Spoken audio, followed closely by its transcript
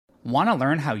Want to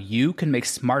learn how you can make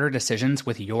smarter decisions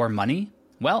with your money?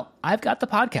 Well, I've got the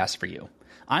podcast for you.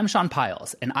 I'm Sean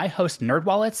Piles, and I host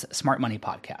NerdWallet's Smart Money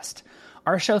Podcast.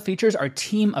 Our show features our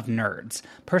team of nerds,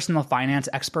 personal finance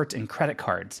experts in credit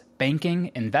cards,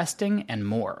 banking, investing, and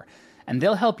more. And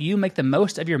they'll help you make the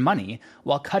most of your money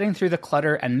while cutting through the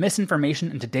clutter and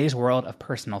misinformation in today's world of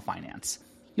personal finance.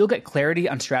 You'll get clarity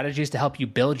on strategies to help you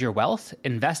build your wealth,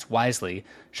 invest wisely,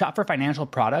 shop for financial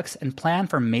products, and plan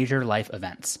for major life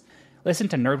events. Listen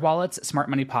to NerdWallet's Smart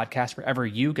Money Podcast wherever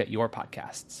you get your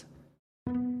podcasts.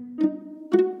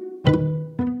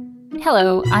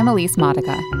 Hello, I'm Elise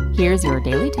Modica. Here's your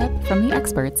daily tip from the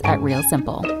experts at Real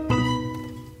Simple.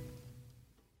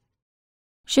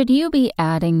 Should you be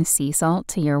adding sea salt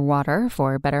to your water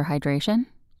for better hydration?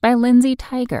 By Lindsay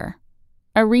Tiger.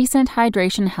 A recent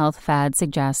hydration health fad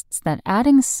suggests that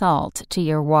adding salt to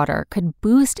your water could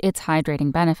boost its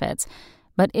hydrating benefits.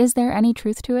 But is there any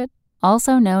truth to it?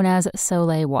 Also known as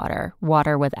Soleil water,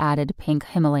 water with added pink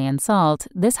Himalayan salt,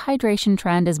 this hydration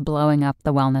trend is blowing up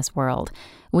the wellness world.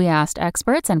 We asked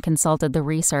experts and consulted the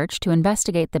research to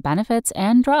investigate the benefits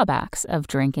and drawbacks of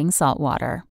drinking salt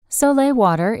water. Soleil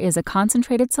water is a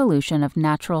concentrated solution of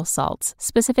natural salts,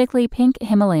 specifically pink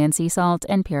Himalayan sea salt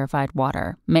and purified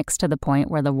water, mixed to the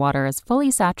point where the water is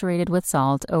fully saturated with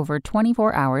salt over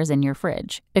 24 hours in your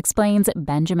fridge, explains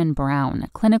Benjamin Brown,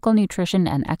 clinical nutrition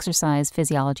and exercise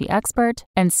physiology expert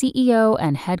and CEO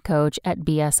and head coach at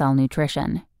BSL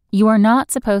Nutrition. You are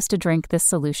not supposed to drink this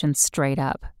solution straight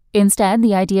up. Instead,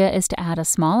 the idea is to add a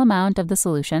small amount of the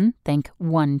solution, think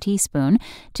 1 teaspoon,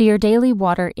 to your daily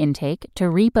water intake to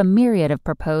reap a myriad of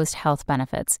proposed health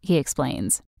benefits, he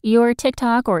explains. Your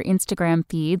TikTok or Instagram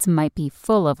feeds might be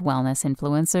full of wellness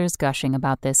influencers gushing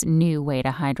about this new way to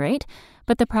hydrate,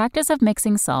 but the practice of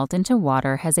mixing salt into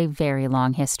water has a very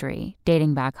long history,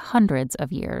 dating back hundreds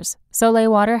of years.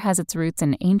 Soleil water has its roots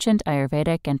in ancient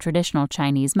Ayurvedic and traditional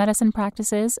Chinese medicine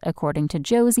practices, according to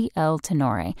Josie L.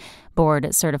 Tenore,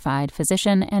 board-certified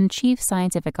physician and chief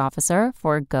scientific officer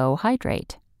for Go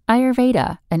Hydrate.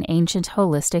 Ayurveda, an ancient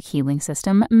holistic healing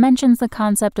system, mentions the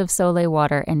concept of Soleil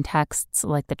water in texts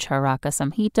like the Charaka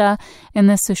Samhita and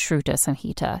the Sushruta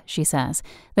Samhita, she says.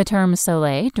 The term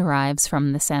Soleil derives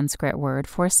from the Sanskrit word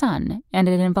for sun, and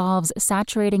it involves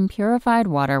saturating purified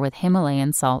water with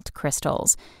Himalayan salt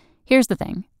crystals. Here's the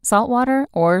thing. Salt water,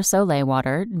 or Soleil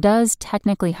water, does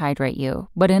technically hydrate you,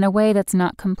 but in a way that's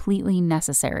not completely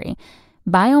necessary.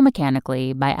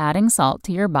 Biomechanically, by adding salt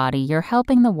to your body, you're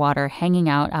helping the water hanging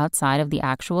out outside of the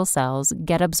actual cells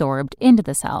get absorbed into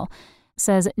the cell,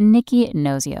 says Nikki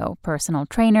Nozio, personal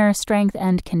trainer, strength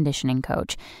and conditioning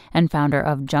coach, and founder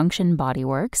of Junction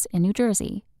Bodyworks in New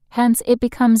Jersey. Hence, it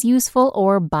becomes useful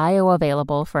or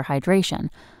bioavailable for hydration.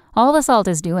 All the salt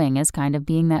is doing is kind of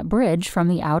being that bridge from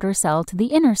the outer cell to the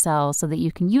inner cell so that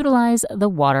you can utilize the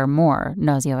water more,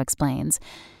 Nozio explains.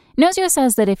 Nozio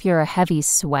says that if you're a heavy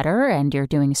sweater and you're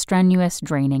doing strenuous,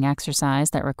 draining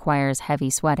exercise that requires heavy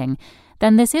sweating,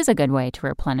 then this is a good way to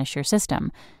replenish your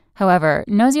system. However,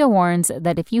 Nozio warns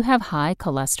that if you have high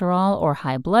cholesterol or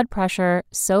high blood pressure,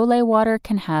 Soleil water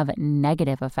can have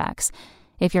negative effects.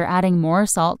 If you're adding more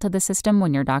salt to the system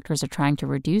when your doctors are trying to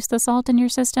reduce the salt in your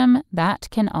system, that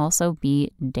can also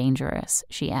be dangerous,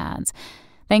 she adds.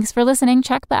 Thanks for listening.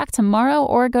 Check back tomorrow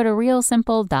or go to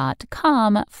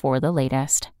realsimple.com for the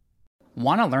latest.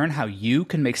 Want to learn how you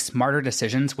can make smarter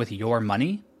decisions with your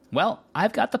money? Well,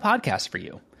 I've got the podcast for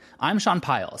you. I'm Sean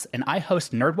Piles, and I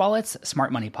host NerdWallet's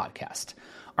Smart Money Podcast.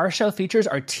 Our show features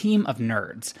our team of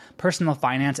nerds, personal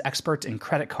finance experts in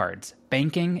credit cards,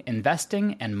 banking,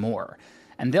 investing, and more.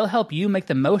 And they'll help you make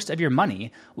the most of your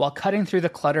money while cutting through the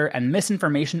clutter and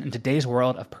misinformation in today's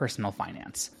world of personal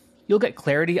finance. You'll get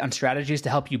clarity on strategies to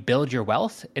help you build your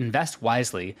wealth, invest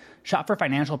wisely, shop for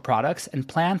financial products, and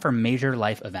plan for major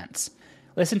life events.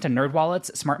 Listen to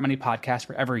NerdWallet's Smart Money Podcast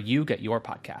wherever you get your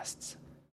podcasts.